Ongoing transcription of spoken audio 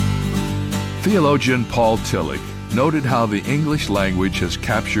Theologian Paul Tillich noted how the English language has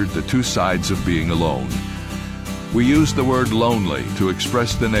captured the two sides of being alone. We use the word lonely to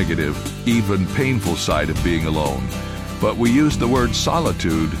express the negative, even painful side of being alone, but we use the word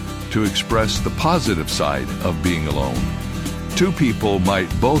solitude to express the positive side of being alone. Two people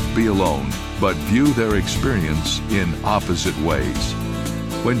might both be alone, but view their experience in opposite ways.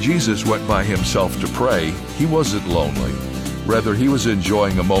 When Jesus went by himself to pray, he wasn't lonely. Rather, he was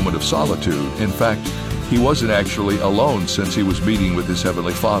enjoying a moment of solitude. In fact, he wasn't actually alone since he was meeting with his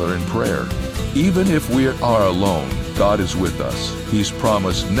Heavenly Father in prayer. Even if we are alone, God is with us. He's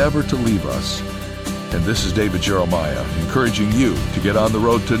promised never to leave us. And this is David Jeremiah, encouraging you to get on the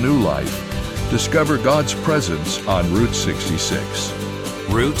road to new life. Discover God's presence on Route 66.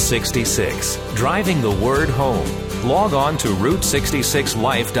 Route 66, driving the word home. Log on to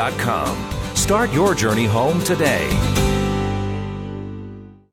Route66Life.com. Start your journey home today.